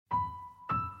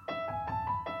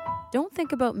Don't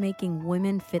think about making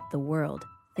women fit the world.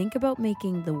 Think about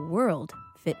making the world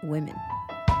fit women.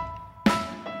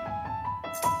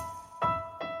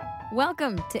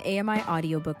 Welcome to AMI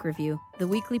Audiobook Review, the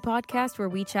weekly podcast where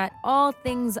we chat all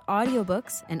things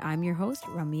audiobooks, and I'm your host,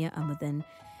 Ramia Amuddin.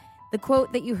 The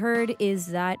quote that you heard is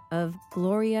that of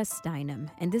Gloria Steinem,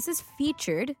 and this is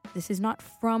not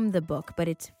from the book, but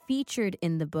it's featured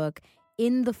in the book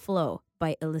In the Flow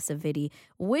by Alisa Vitti,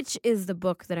 which is the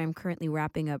book that I'm currently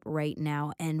wrapping up right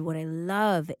now. And what I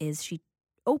love is she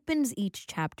opens each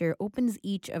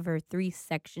of her 3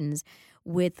 sections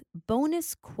with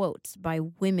bonus quotes by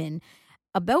women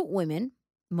about women.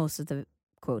 Most of the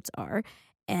quotes are,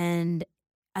 and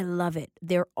I love it.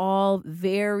 They're all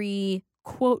very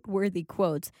quote-worthy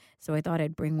quotes, so I thought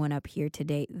I'd bring one up here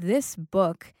today. This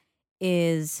book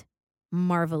is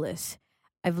marvelous.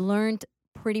 I've learned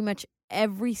pretty much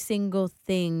every single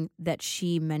thing that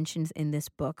she mentions in this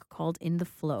book, called In the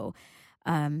Flow,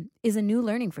 is a new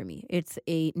learning for me. It's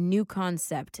a new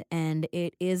concept, and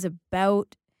it is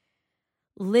about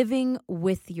living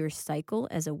with your cycle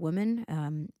as a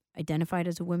woman, identified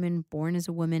as a woman, born as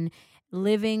a woman,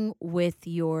 living with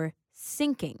your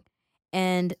syncing.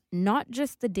 And not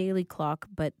just the daily clock,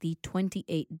 but the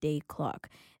 28-day clock.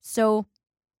 So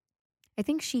I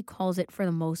think she calls it, for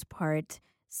the most part,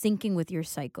 syncing with your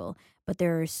cycle. But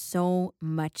there is so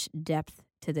much depth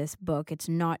to this book. It's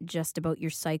not just about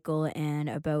your cycle and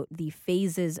about the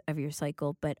phases of your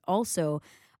cycle, but also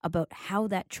about how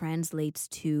that translates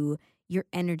to your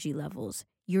energy levels,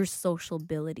 your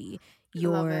sociability,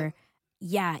 your...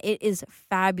 Yeah, it is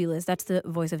fabulous. That's the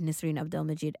voice of Nisreen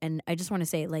Abdelmajid. And I just want to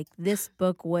say, this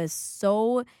book was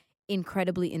so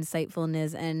incredibly insightful,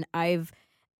 Niz, and I've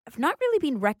not really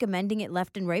been recommending it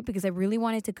left and right because I really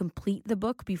wanted to complete the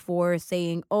book before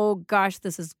saying, oh gosh,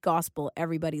 this is gospel,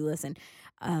 everybody listen.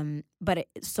 But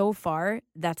so far,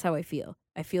 that's how I feel.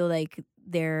 I feel like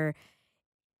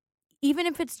even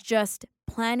if it's just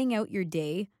planning out your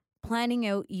day, planning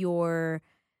out your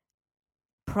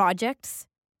projects,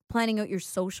 planning out your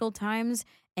social times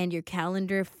and your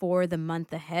calendar for the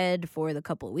month ahead, for the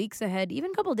couple weeks ahead,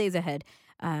 even a couple days ahead.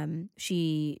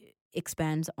 She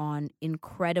expands on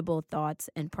incredible thoughts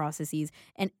and processes,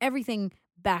 and everything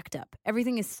backed up.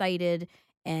 Everything is cited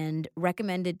and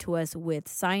recommended to us with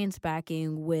science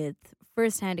backing, with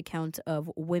firsthand accounts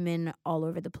of women all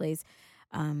over the place.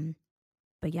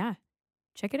 But yeah,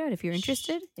 check it out. If you're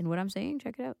interested in what I'm saying,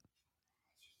 check it out.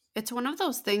 It's one of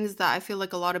those things that I feel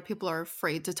like a lot of people are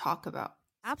afraid to talk about.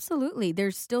 Absolutely.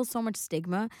 There's still so much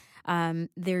stigma.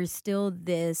 There's still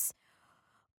this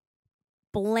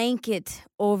blanket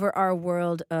over our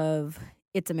world of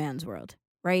it's a man's world,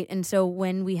 right? And so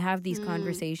when we have these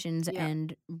conversations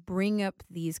and bring up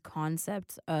these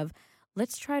concepts of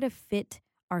let's try to fit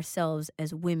ourselves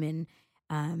as women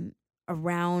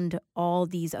around all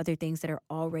these other things that are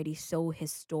already so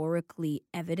historically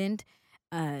evident,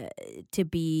 to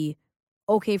be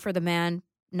okay for the man,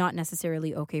 not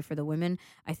necessarily okay for the women.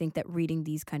 I think that reading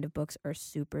these kind of books are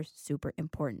super, super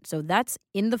important. So that's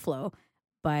In the Flow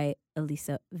by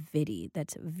Alisa Vitti.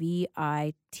 That's Vitti.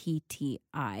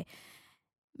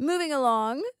 Moving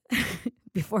along,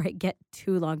 before I get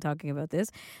too long talking about this,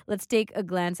 let's take a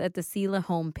glance at the CELA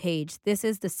homepage. This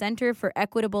is the Center for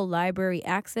Equitable Library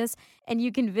Access, and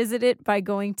you can visit it by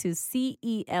going to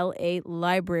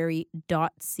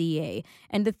celalibrary.ca.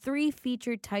 And the 3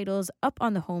 featured titles up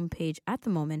on the homepage at the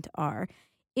moment are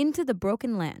Into the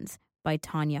Broken Lands by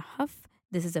Tanya Huff.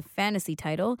 This is a fantasy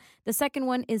title. The second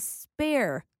one is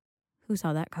Spare. Who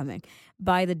saw that coming?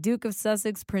 By the Duke of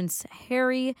Sussex, Prince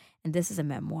Harry, and this is a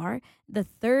memoir. The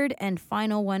third and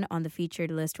final one on the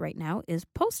featured list right now is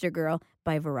Poster Girl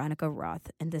by Veronica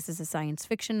Roth, and this is a science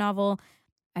fiction novel.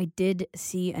 I did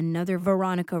see another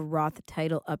Veronica Roth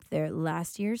title up there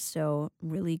last year, so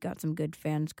really got some good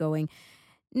fans going.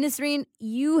 Nisreen,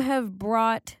 you have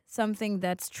brought something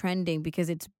that's trending because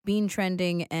it's been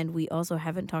trending, and we also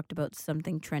haven't talked about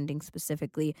something trending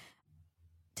specifically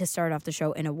to start off the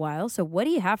show in a while. So what do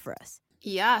you have for us?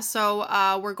 Yeah, so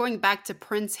we're going back to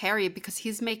Prince Harry because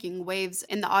he's making waves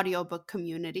in the audiobook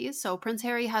community. So Prince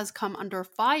Harry has come under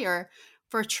fire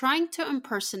for trying to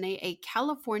impersonate a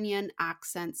Californian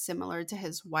accent similar to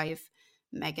his wife,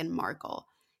 Meghan Markle.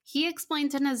 He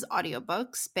explained in his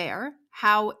audiobook, Spare,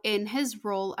 how in his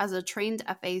role as a trained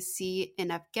FAC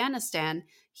in Afghanistan,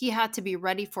 he had to be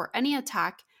ready for any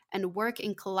attack and work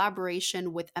in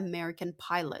collaboration with American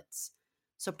pilots.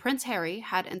 So Prince Harry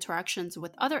had interactions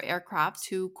with other aircraft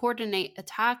to coordinate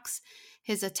attacks.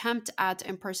 His attempt at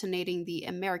impersonating the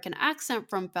American accent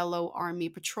from fellow Army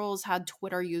patrols had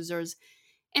Twitter users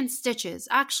in stitches.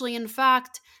 Actually, in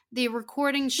fact, the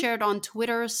recording shared on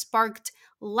Twitter sparked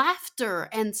laughter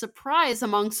and surprise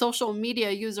among social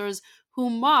media users who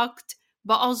mocked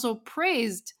but also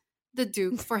praised the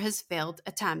Duke for his failed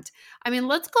attempt. I mean,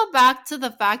 let's go back to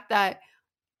the fact that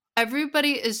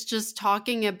everybody is just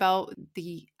talking about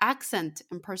the accent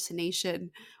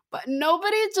impersonation, but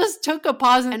nobody just took a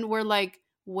pause and were like,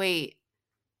 wait,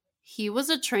 he was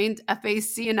a trained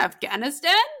FAC in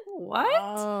Afghanistan?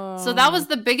 What? So that was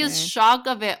the biggest shock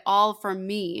of it all for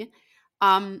me.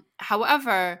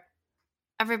 However,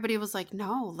 everybody was like,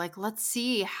 no, like, let's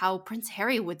see how Prince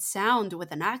Harry would sound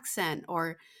with an accent,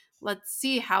 or let's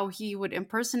see how he would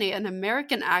impersonate an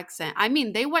American accent. I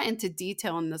mean, they went into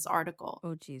detail in this article.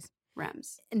 Oh, geez.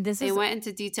 Rems. And they went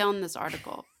into detail in this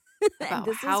article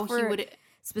about how he would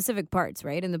specific parts,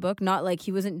 right, in the book. Not like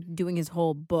he wasn't doing his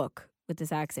whole book with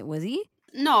this accent, was he?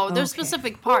 No, there's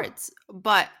specific parts.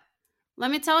 But let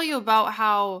me tell you about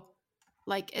how,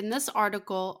 like, in this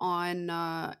article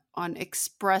on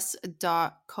express.co.uk,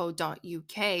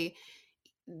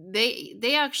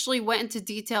 they actually went into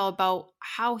detail about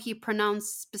how he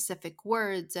pronounced specific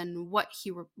words and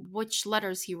which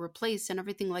letters he replaced and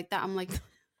everything like that. I'm like,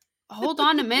 hold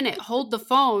on a minute, hold the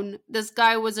phone. This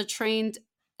guy was a trained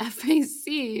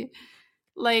FAC,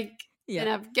 like, in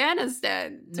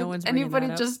Afghanistan. No one's anybody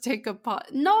that up. Just take a pause?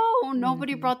 No,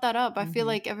 nobody brought that up. I feel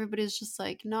like everybody's just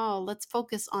like, no, let's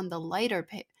focus on the lighter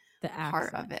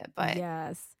part of it. But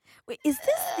yes. Wait, is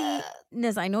this the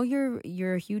Nez? I know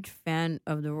you're a huge fan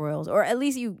of the Royals, or at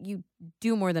least you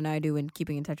do more than I do in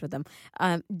keeping in touch with them.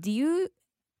 Do you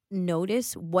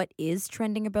notice what is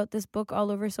trending about this book all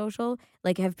over social?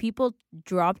 Like, have people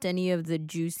dropped any of the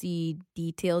juicy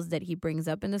details that he brings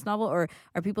up in this novel, or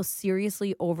are people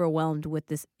seriously overwhelmed with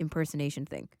this impersonation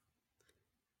thing?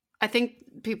 I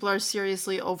think people are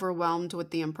seriously overwhelmed with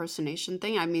the impersonation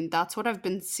thing. I mean, that's what I've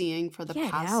been seeing for the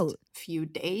past few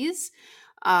days.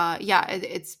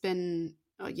 It's been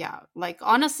like,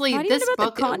 honestly, this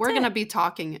book, we're gonna be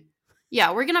talking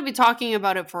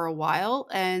about it for a while,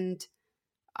 and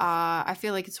I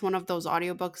feel like it's one of those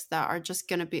audiobooks that are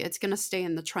just it's gonna stay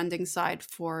in the trending side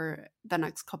for the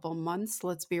next couple of months.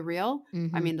 Let's be real.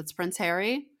 I mean, it's Prince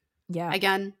Harry. Yeah.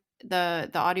 Again,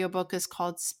 the audiobook is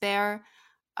called Spare.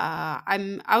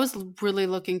 I was really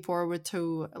looking forward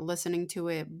to listening to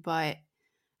it, but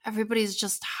everybody's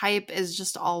just hype is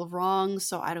just all wrong.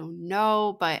 So I don't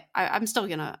know, but I'm still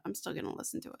gonna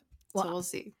listen to it. Well, so we'll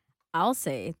see. I'll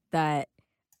say that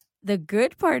the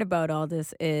good part about all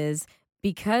this is,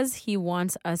 because he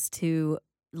wants us to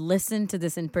listen to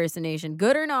this impersonation,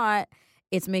 good or not,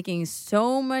 it's making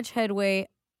so much headway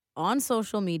on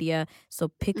social media. So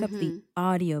pick up the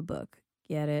audiobook.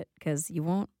 Get it? Because you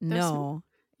won't know.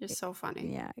 You're so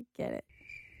funny. Yeah, I get it.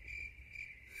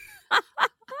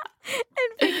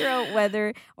 And figure out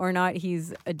whether or not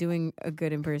he's doing a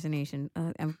good impersonation.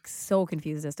 I'm so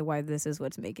confused as to why this is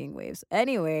what's making waves.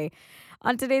 Anyway,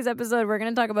 on today's episode, we're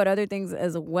going to talk about other things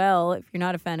as well. If you're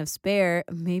not a fan of Spare,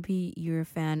 maybe you're a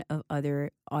fan of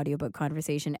other audiobook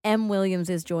conversation. Em Williams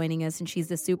is joining us, and she's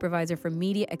the supervisor for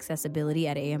media accessibility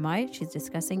at AMI. She's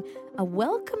discussing a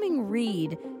welcoming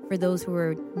read for those who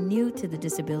are new to the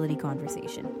disability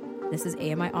conversation. This is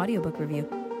AMI Audiobook Review.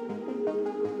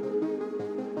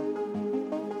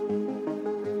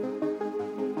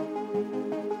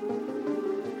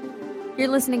 You're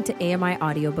listening to AMI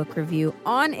Audiobook Review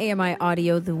on AMI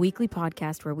Audio, the weekly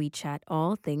podcast where we chat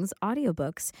all things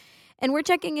audiobooks. And we're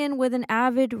checking in with an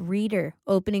avid reader,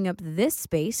 opening up this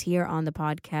space here on the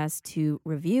podcast to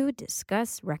review,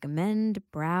 discuss, recommend,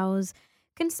 browse,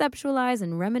 conceptualize,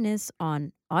 and reminisce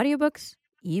on audiobooks,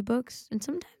 ebooks, and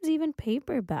sometimes even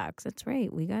paperbacks. That's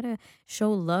right. We got to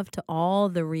show love to all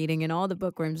the reading and all the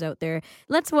bookworms out there.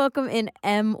 Let's welcome in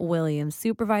Em Williams,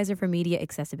 supervisor for media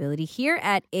accessibility here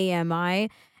at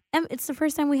AMI. Em, it's the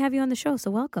first time we have you on the show,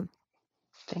 so welcome.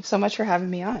 Thanks so much for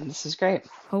having me on. This is great.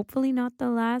 Hopefully not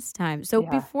the last time. So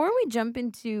before we jump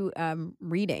into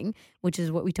reading, which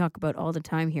is what we talk about all the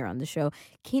time here on the show,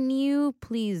 can you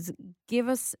please give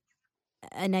us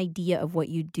an idea of what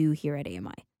you do here at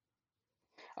AMI?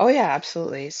 Oh, yeah,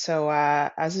 absolutely. So,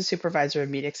 as a supervisor of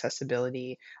media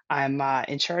accessibility, I'm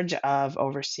in charge of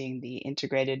overseeing the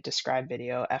integrated described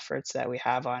video efforts that we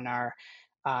have on our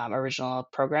original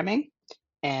programming.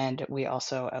 And we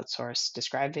also outsource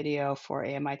described video for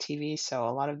AMI TV. So,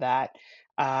 a lot of that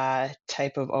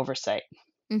type of oversight.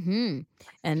 Mm-hmm.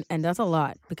 And that's a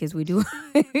lot, because we do.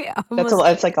 That's a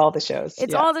lot. It's like all the shows.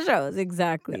 It's all the shows.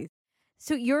 Exactly. Yeah.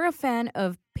 So you're a fan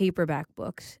of paperback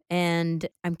books, and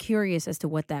I'm curious as to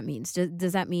what that means.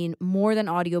 Does that mean more than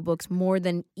audiobooks, more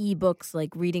than ebooks, like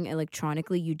reading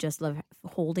electronically? You just love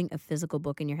holding a physical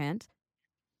book in your hands?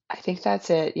 I think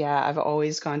that's it. Yeah, I've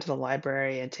always gone to the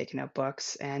library and taken out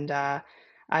books, and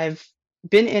I've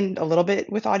been in a little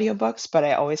bit with audiobooks, but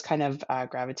I always kind of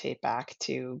gravitate back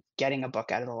to getting a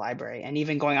book out of the library, and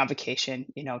even going on vacation.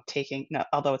 Taking no,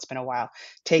 although it's been a while,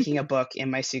 taking a book in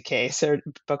my suitcase or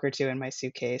book or two in my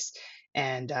suitcase,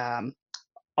 and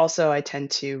also I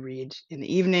tend to read in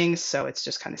the evenings, so it's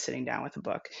just kind of sitting down with a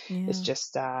book. It's Yeah.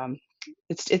 just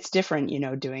it's different,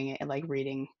 doing it like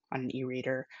reading on an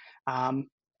e-reader. Um,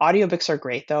 Audiobooks are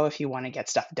great though if you want to get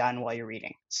stuff done while you're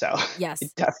reading. So I Yes.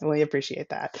 definitely appreciate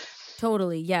that.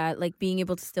 Totally. Yeah. Like being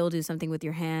able to still do something with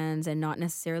your hands and not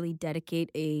necessarily dedicate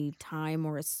a time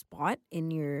or a spot in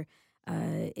your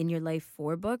life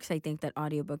for books. I think that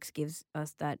audiobooks gives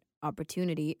us that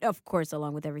opportunity, of course,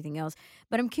 along with everything else.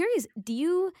 But I'm curious, do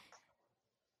you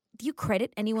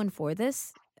credit anyone for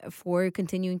this? For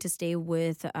continuing to stay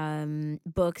with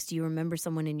books? Do you remember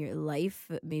someone in your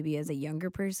life, maybe as a younger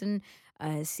person,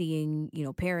 seeing,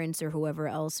 parents or whoever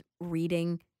else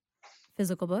reading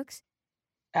physical books?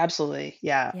 Absolutely.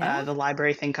 Yeah. Yeah. The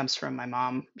library thing comes from my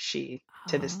mom. She,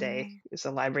 to this day, Oh. is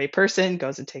a library person,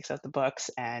 goes and takes out the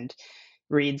books and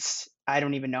reads. I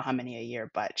don't even know how many a year,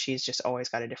 but she's just always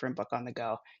got a different book on the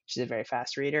go. She's a very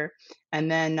fast reader.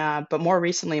 And then, but more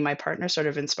recently, my partner sort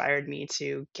of inspired me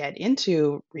to get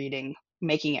into reading,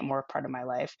 making it more part of my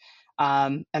life.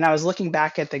 And I was looking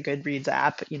back at the Goodreads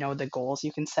app, the goals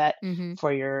you can set Mm-hmm.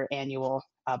 for your annual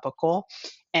book goal.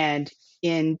 And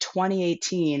in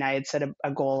 2018, I had set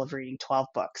a goal of reading 12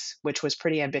 books, which was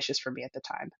pretty ambitious for me at the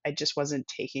time. I just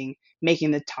wasn't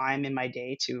making the time in my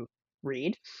day to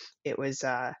read. It was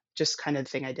just kind of the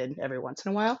thing I did every once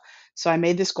in a while. So I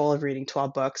made this goal of reading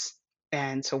 12 books,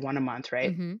 and so one a month,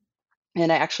 right? Mm-hmm.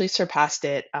 And I actually surpassed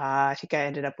it. I think I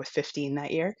ended up with 15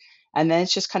 that year. And then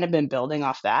it's just kind of been building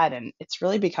off that, and it's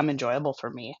really become enjoyable for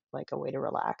me, like a way to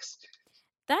relax.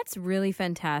 That's really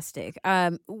fantastic.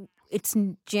 It's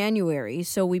January,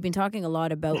 so we've been talking a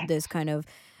lot about this kind of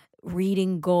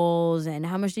reading goals and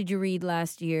how much did you read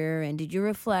last year and did you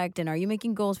reflect and are you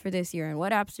making goals for this year and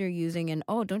what apps are you using and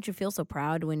oh, don't you feel so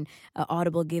proud when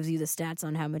Audible gives you the stats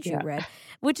on how much you Yeah, read,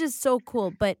 which is so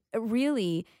cool. But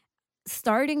really,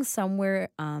 starting somewhere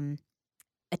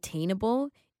attainable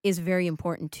is very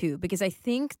important too, because I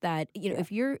think that yeah,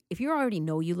 if you already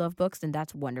know you love books, then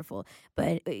that's wonderful.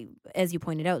 But as you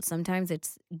pointed out, sometimes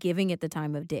it's giving it the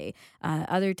time of day.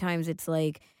 Other times it's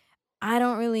like, I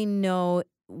don't really know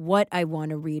what I want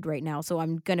to read right now, so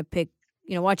I'm gonna pick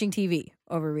watching TV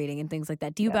over reading and things like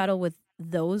that. Do you yeah. battle with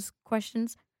those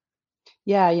questions?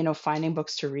 Yeah, finding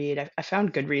books to read. I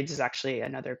found Goodreads is actually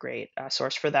another great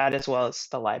source for that, as well as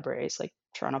the libraries, like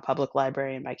Toronto Public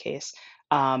Library in my case.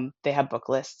 They have book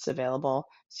lists available,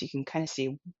 so you can kind of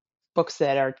see books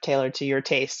that are tailored to your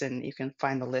taste, and you can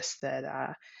find the list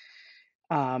that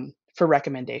for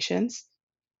recommendations.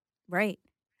 Right.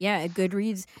 Yeah,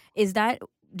 Goodreads. Is that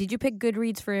Did you pick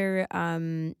Goodreads for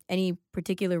any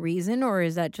particular reason, or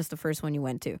is that just the first one you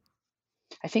went to?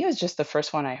 I think it was just the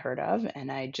first one I heard of,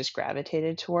 and I just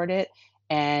gravitated toward it.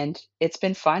 And it's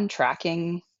been fun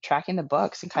tracking the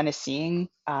books and kind of seeing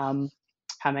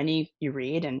how many you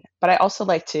read. And but I also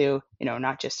like to,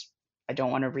 not just I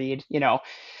don't want to read,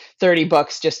 30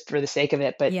 books just for the sake of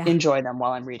it, but Yeah. enjoy them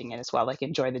while I'm reading it as well. Like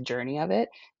enjoy the journey of it.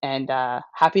 And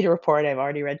happy to report I've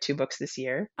already read two books this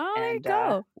year, Oh, there you and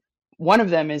go. one of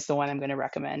them is the one I'm going to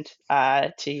recommend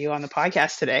to you on the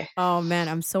podcast today. Oh man,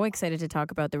 I'm so excited to talk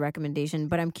about the recommendation,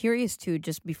 but I'm curious too,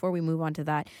 just before we move on to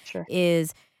that, Sure.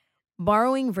 is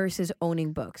borrowing versus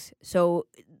owning books. So,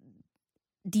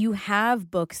 do you have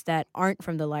books that aren't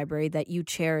from the library that you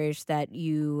cherish that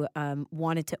you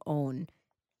wanted to own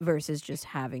versus just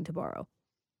having to borrow?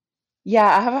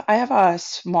 Yeah, I have a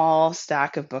small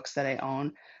stack of books that I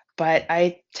own, but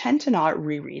I tend to not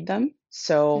reread them.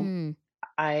 So Hmm.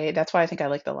 I that's why I think I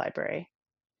like the library.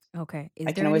 Okay. I Is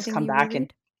can there always anything that come you back and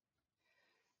reread?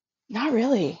 not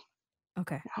really,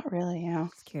 Okay. not really.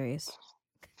 Just curious.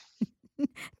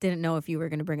 Didn't know if you were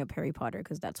going to bring up Harry Potter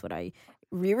because that's what I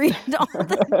reread all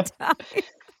the time.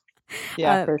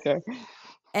 Yeah, Uh, for sure.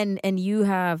 and you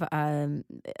have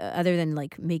other than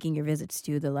like making your visits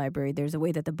to the library, there's a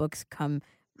way that the books come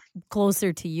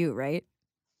closer to you, right?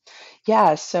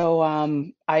 Yeah, so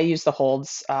I use the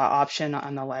holds option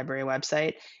on the library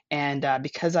website, and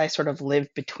because I sort of live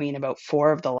between about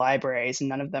four of the libraries, and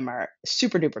none of them are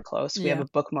super duper close, we have Yeah.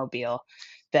 a bookmobile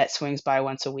that swings by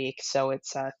once a week. So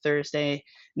it's a Thursday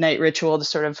night ritual to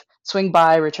sort of swing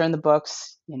by, return the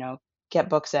books, get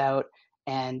books out,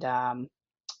 And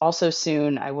also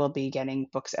soon I will be getting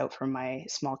books out for my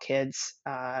small kids,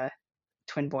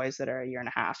 twin boys that are a year and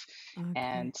a half. Okay.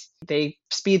 And they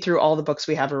speed through all the books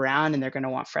we have around and they're going to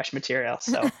want fresh material.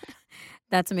 So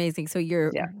That's amazing. So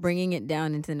you're yeah, bringing it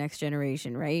down into the next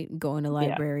generation, right? Going to yeah,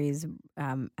 libraries,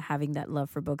 having that love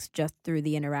for books just through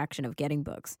the interaction of getting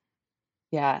books.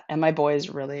 yeah. And my boys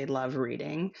really love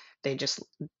reading. They just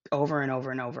over and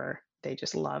over and over, they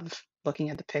just love looking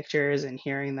at the pictures and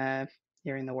hearing the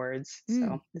words. Mm.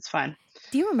 So it's fun.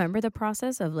 Do you remember the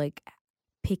process of like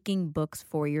picking books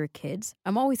for your kids?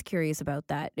 I'm always curious about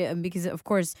that because, of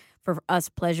course, for us,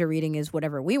 pleasure reading is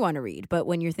whatever we want to read. But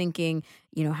when you're thinking,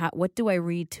 what do I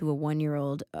read to a 1 year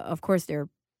old? Of course, there are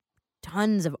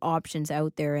tons of options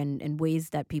out there and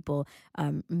ways that people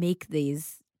make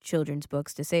these children's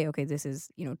books to say, okay, this is,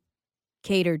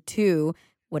 catered to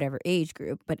whatever age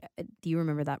group. But do you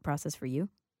remember that process for you?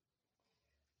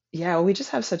 Yeah, we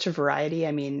just have such a variety.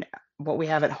 I mean, what we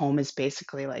have at home is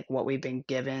basically like what we've been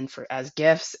given for as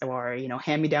gifts or,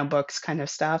 hand-me-down books kind of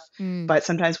stuff. Mm, But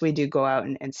sometimes we do go out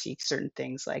and seek certain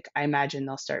things. Like I imagine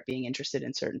they'll start being interested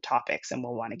in certain topics and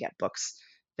we'll want to get books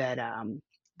that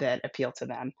appeal to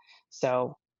them.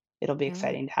 So it'll be yeah.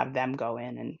 exciting to have them go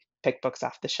in and pick books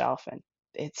off the shelf. And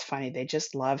it's funny, they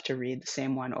just love to read the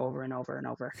same one over and over and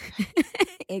over.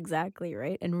 Exactly,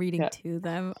 right? And reading Yeah. to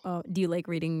them. Do you like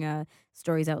reading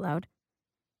stories out loud?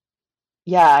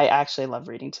 Yeah, I actually love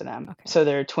reading to them. Okay. So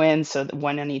they're twins, so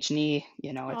one on each knee,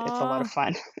 it's a lot of Oh,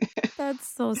 fun. that's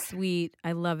so sweet.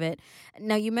 I love it.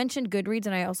 Now, you mentioned Goodreads,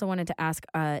 and I also wanted to ask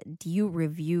do you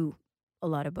review a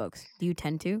lot of books? Do you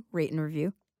tend to rate and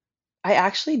review? I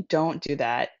actually don't do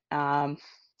that. I'm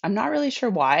not really sure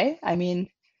why. I mean,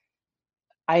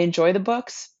 I enjoy the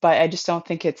books, but I just don't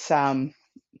think it's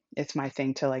my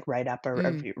thing to like write up a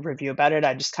Mm, review about it.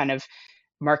 I just kind of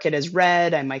mark it as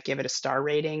read. I might give it a star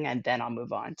rating, and then I'll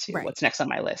move on to right. what's next on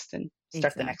my list and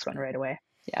start the next one Exactly. right away.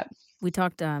 Yeah. We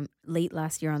talked late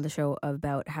last year on the show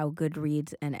about how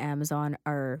Goodreads and Amazon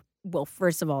are, well,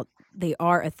 first of all, they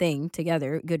are a thing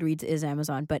together. Goodreads is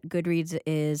Amazon, but Goodreads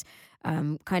is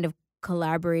kind of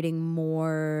collaborating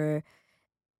more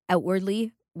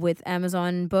outwardly with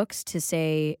Amazon books to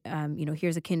say,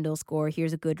 here's a Kindle score,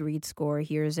 here's a Goodreads score,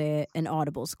 here's an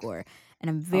Audible score. And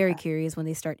I'm very Okay. curious when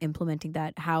they start implementing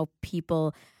that, how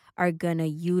people are going to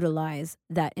utilize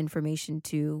that information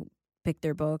to pick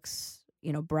their books,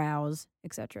 browse,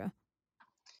 etc.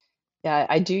 Yeah,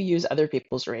 I do use other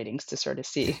people's ratings to sort of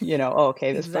see, oh,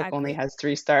 okay, this book only Exactly. has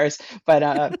 3 stars,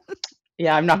 but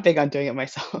yeah, I'm not big on doing it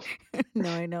myself. No,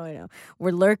 I know.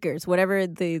 We're lurkers, whatever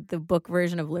the book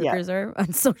version of Yeah, lurkers are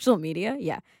on social media.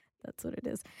 Yeah, that's what it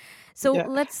is. So yeah.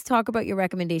 let's talk about your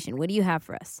recommendation. What do you have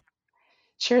for us?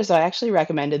 Sure. So I actually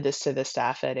recommended this to the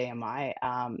staff at AMI.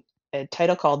 A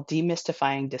title called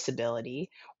Demystifying Disability: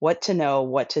 What to Know,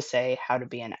 What to Say, How to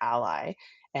Be an Ally.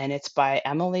 And it's by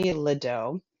Emily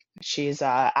Liddell. She's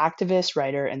an activist,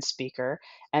 writer, and speaker.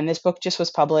 And this book just was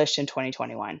published in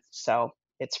 2021. So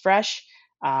it's fresh,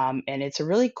 and it's a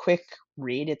really quick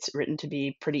read. It's written to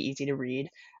be pretty easy to read,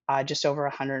 just over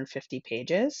 150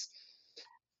 pages.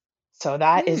 So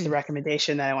that is the Hmm.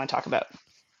 recommendation that I want to talk about.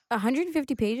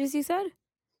 150 pages, you said?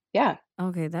 Yeah.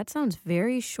 Okay, that sounds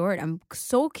very short. I'm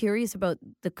so curious about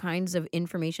the kinds of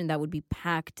information that would be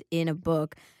packed in a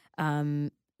book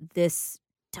this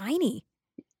tiny.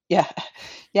 Yeah.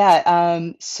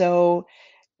 Yeah. So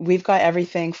we've got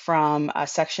everything from a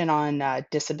section on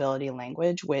disability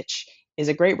language, which is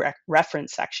a great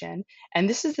reference section. And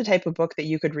this is the type of book that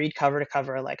you could read cover to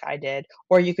cover, like I did,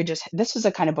 or you could this is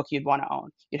the kind of book you'd want to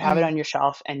own. You'd have it Mm. on your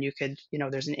shelf and you could,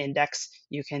 there's an index.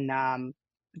 You can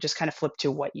just kind of flip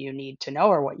to what you need to know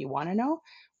or what you want to know,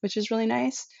 which is really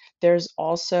nice. There's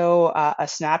also a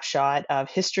snapshot of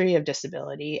history of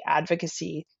disability,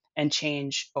 advocacy, and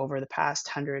change over the past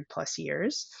 100+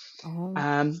 years. Oh.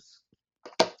 Um,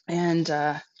 and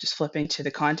just flipping to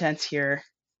the contents here,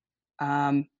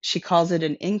 she calls it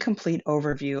an incomplete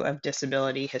overview of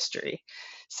disability history.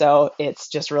 So it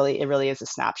really is a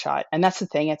snapshot. And that's the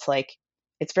thing. It's like,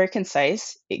 it's very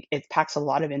concise. It packs a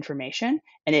lot of information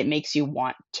and it makes you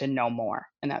want to know more.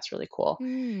 And that's really cool.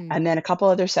 Hmm. And then a couple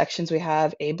other sections we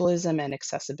have ableism and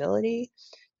accessibility,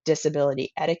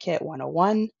 disability etiquette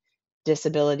 101,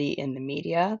 disability in the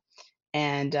media,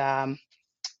 and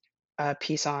a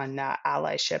piece on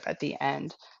allyship at the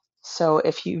end. So,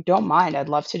 if you don't mind, I'd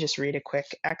love to just read a quick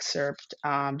excerpt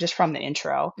just from the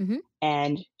intro. Hmm.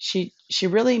 And she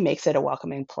really makes it a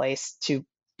welcoming place to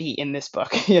be in this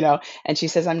book, And she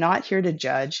says, "I'm not here to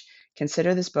judge.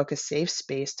 Consider this book a safe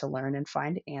space to learn and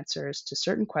find answers to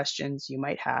certain questions you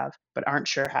might have but aren't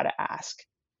sure how to ask." I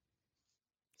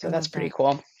So that's love pretty that.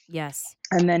 cool. Yes.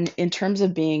 And then in terms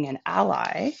of being an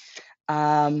ally,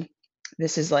 um,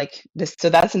 this is like this. So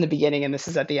that's in the beginning, and this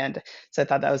is at the end. So I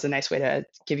thought that was a nice way to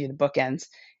give you the bookends.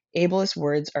 Ableist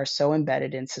words are so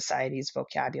embedded in society's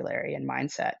vocabulary and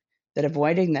mindset that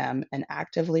avoiding them and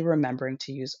actively remembering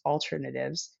to use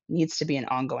alternatives needs to be an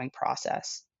ongoing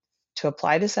process. To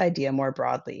apply this idea more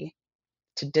broadly,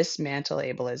 to dismantle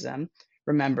ableism,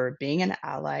 remember being an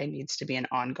ally needs to be an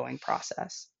ongoing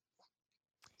process.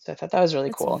 So I thought that was really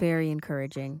That's cool. very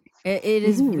encouraging. It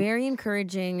is Hmm. very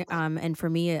encouraging. And for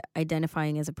me,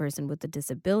 identifying as a person with a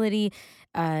disability,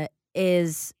 uh,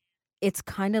 is it's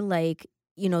kind of like,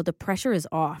 the pressure is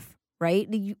off, right?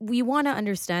 We want to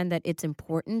understand that it's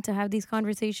important to have these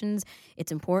conversations.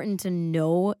 It's important to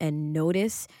know and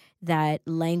notice that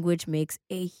language makes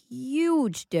a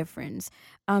huge difference.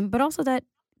 But also that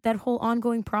whole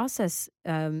ongoing process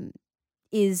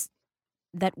is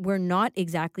that we're not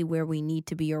exactly where we need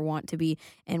to be or want to be.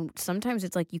 And sometimes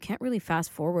it's like you can't really fast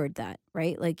forward that,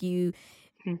 right? Like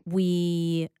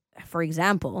we, for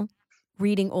example,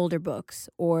 reading older books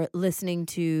or listening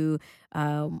to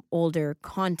older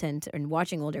content and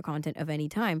watching older content of any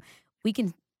time, we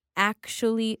can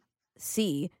actually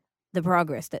see the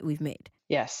progress that we've made.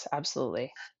 Yes,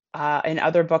 absolutely. In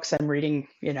other books I'm reading,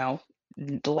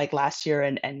 like last year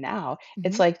and now,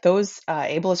 it's Hmm. like those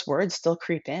ableist words still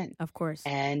creep in. Of course.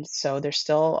 And so there's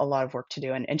still a lot of work to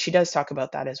do. And she does talk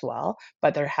about that as well.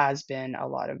 But there has been a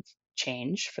lot of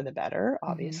change for the better,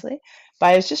 Hmm. obviously.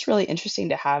 But it's just really interesting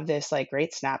to have this like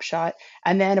great snapshot.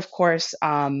 And then, of course,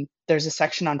 there's a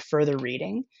section on further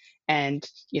reading. And,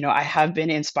 I have been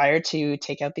inspired to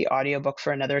take out the audiobook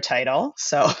for another title.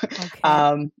 So Okay.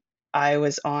 um, I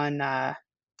was on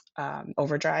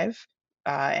Overdrive,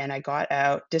 and I got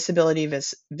out Disability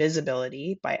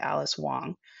Visibility by Alice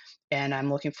Wong, and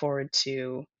I'm looking forward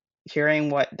to hearing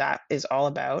what that is all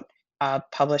about,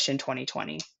 published in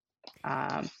 2020.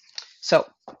 Um, so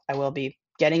I will be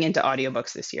getting into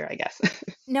audiobooks this year, I guess.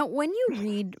 Now, when you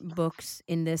read books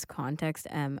in this context,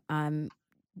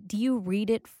 do you read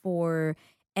it for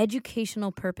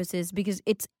educational purposes? Because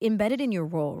it's embedded in your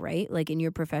role, right? Like in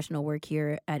your professional work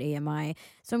here at AMI.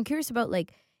 So I'm curious about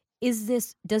like, does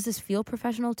this feel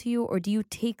professional to you, or do you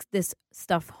take this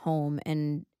stuff home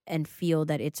and feel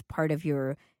that it's part of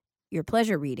your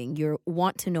pleasure reading, your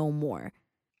want to know more?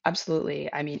 Absolutely.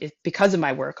 I mean, it's because of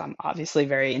my work, I'm obviously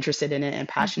very interested in it and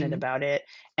passionate Mm-hmm. about it.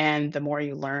 And the more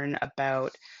you learn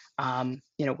about,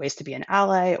 ways to be an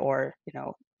ally, or,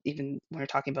 even when we're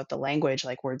talking about the language,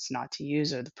 like words not to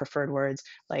use or the preferred words,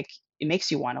 like it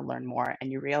makes you want to learn more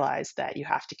and you realize that you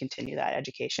have to continue that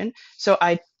education. So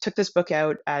I took this book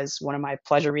out as one of my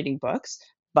pleasure reading books,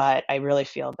 but I really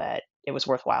feel that it was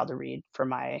worthwhile to read for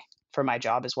my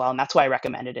job as well. And that's why I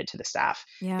recommended it to the staff,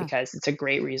 Yeah. because it's a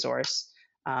great resource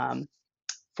um,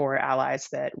 for allies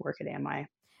that work at AMI.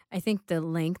 I think the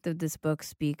length of this book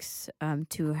speaks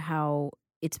to how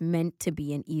it's meant to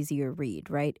be an easier read,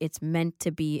 right? It's meant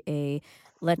to be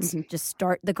let's Hmm. just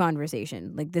start the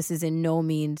conversation. Like, this is in no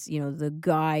means, the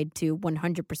guide to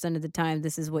 100% of the time,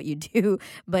 this is what you do,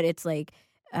 but it's like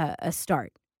a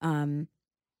start. Um,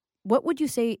 what would you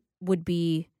say would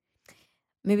be,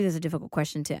 maybe there's a difficult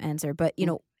question to answer, but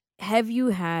have you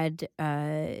had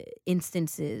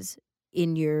instances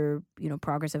in your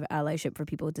progress of allyship for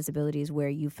people with disabilities where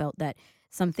you felt that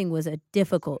something was a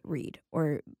difficult read,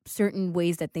 or certain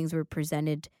ways that things were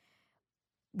presented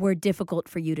were difficult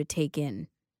for you to take in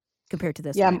compared to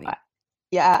this Yeah, one? I mean,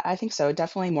 yeah, I think so.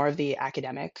 Definitely more of the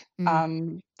academic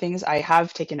mm, things. I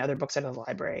have taken other books out of the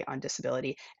library on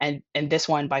disability, and this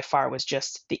one by far was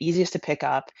just the easiest to pick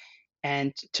up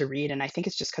and to read. And I think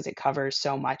it's just because it covers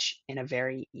so much in a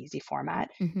very easy format,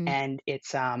 hmm. and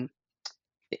it's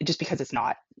just because it's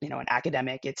not, an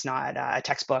academic, it's not a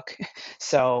textbook,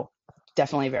 so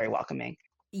definitely very welcoming.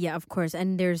 Yeah, of course.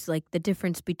 And there's like the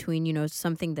difference between,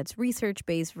 something that's research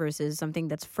based versus something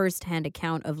that's firsthand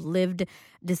account of lived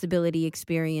disability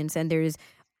experience. And there's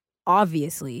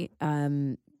obviously,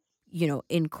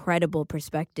 incredible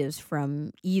perspectives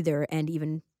from either and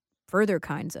even further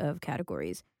kinds of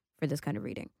categories for this kind of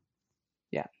reading.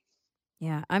 Yeah.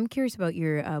 Yeah, I'm curious about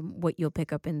your what you'll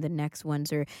pick up in the next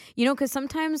ones, or because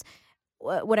sometimes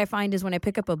what I find is when I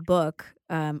pick up a book,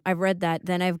 I've read that,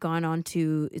 then I've gone on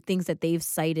to things that they've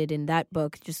cited in that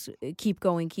book. Just keep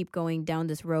going down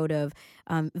this road of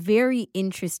very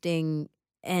interesting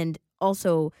and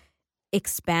also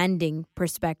expanding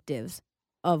perspectives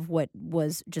of what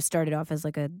was just started off as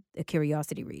like a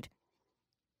curiosity read.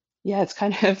 Yeah, it's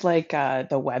kind of like,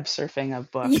 the web surfing of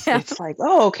books. Yeah. It's like,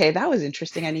 "Oh, okay, that was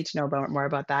interesting. I need to know about more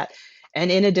about that." And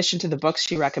in addition to the books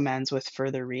she recommends with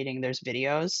further reading, there's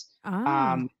videos.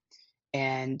 Ah. Um,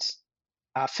 and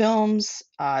films.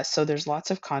 So there's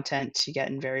lots of content to get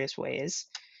in various ways.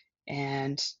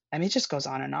 And I mean, it just goes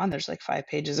on and on. There's like 5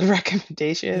 pages of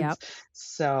recommendations. Yep.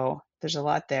 So there's a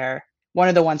lot there. One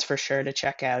of the ones for sure to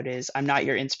check out is I'm Not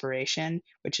Your Inspiration,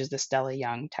 which is the Stella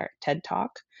Young TED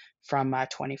Talk from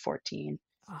 2014.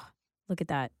 Oh, look at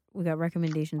that. We got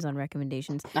recommendations on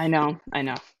recommendations. I know.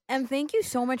 And thank you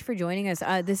so much for joining us.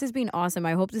 This has been awesome.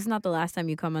 I hope this is not the last time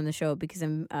you come on the show, because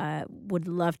I would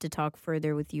love to talk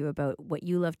further with you about what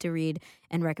you love to read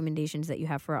and recommendations that you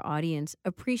have for our audience.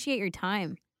 Appreciate your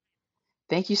time.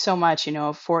 Thank you so much.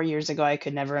 4 years ago, I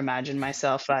could never imagine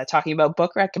myself talking about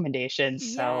book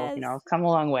recommendations. So, Yes. I've come a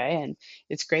long way, and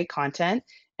it's great content,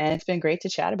 and it's been great to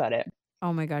chat about it.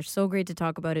 Oh my gosh, so great to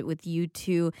talk about it with you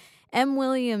too. Em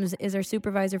Williams is our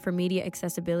supervisor for media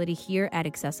accessibility here at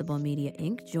Accessible Media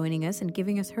Inc., joining us and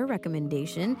giving us her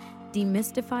recommendation,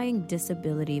 Demystifying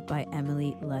Disability by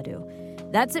Emily Ledoux.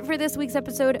 That's it for this week's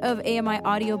episode of AMI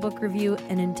Audiobook Review.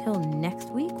 And until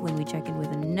next week, when we check in with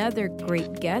another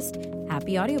great guest,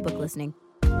 happy audiobook listening.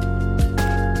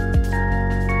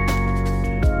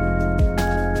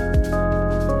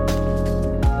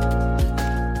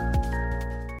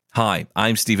 Hi,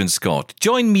 I'm Stephen Scott.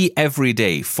 Join me every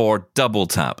day for Double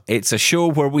Tap. It's a show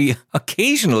where we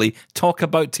occasionally talk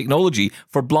about technology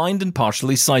for blind and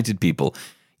partially sighted people.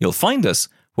 You'll find us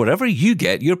wherever you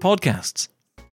get your podcasts.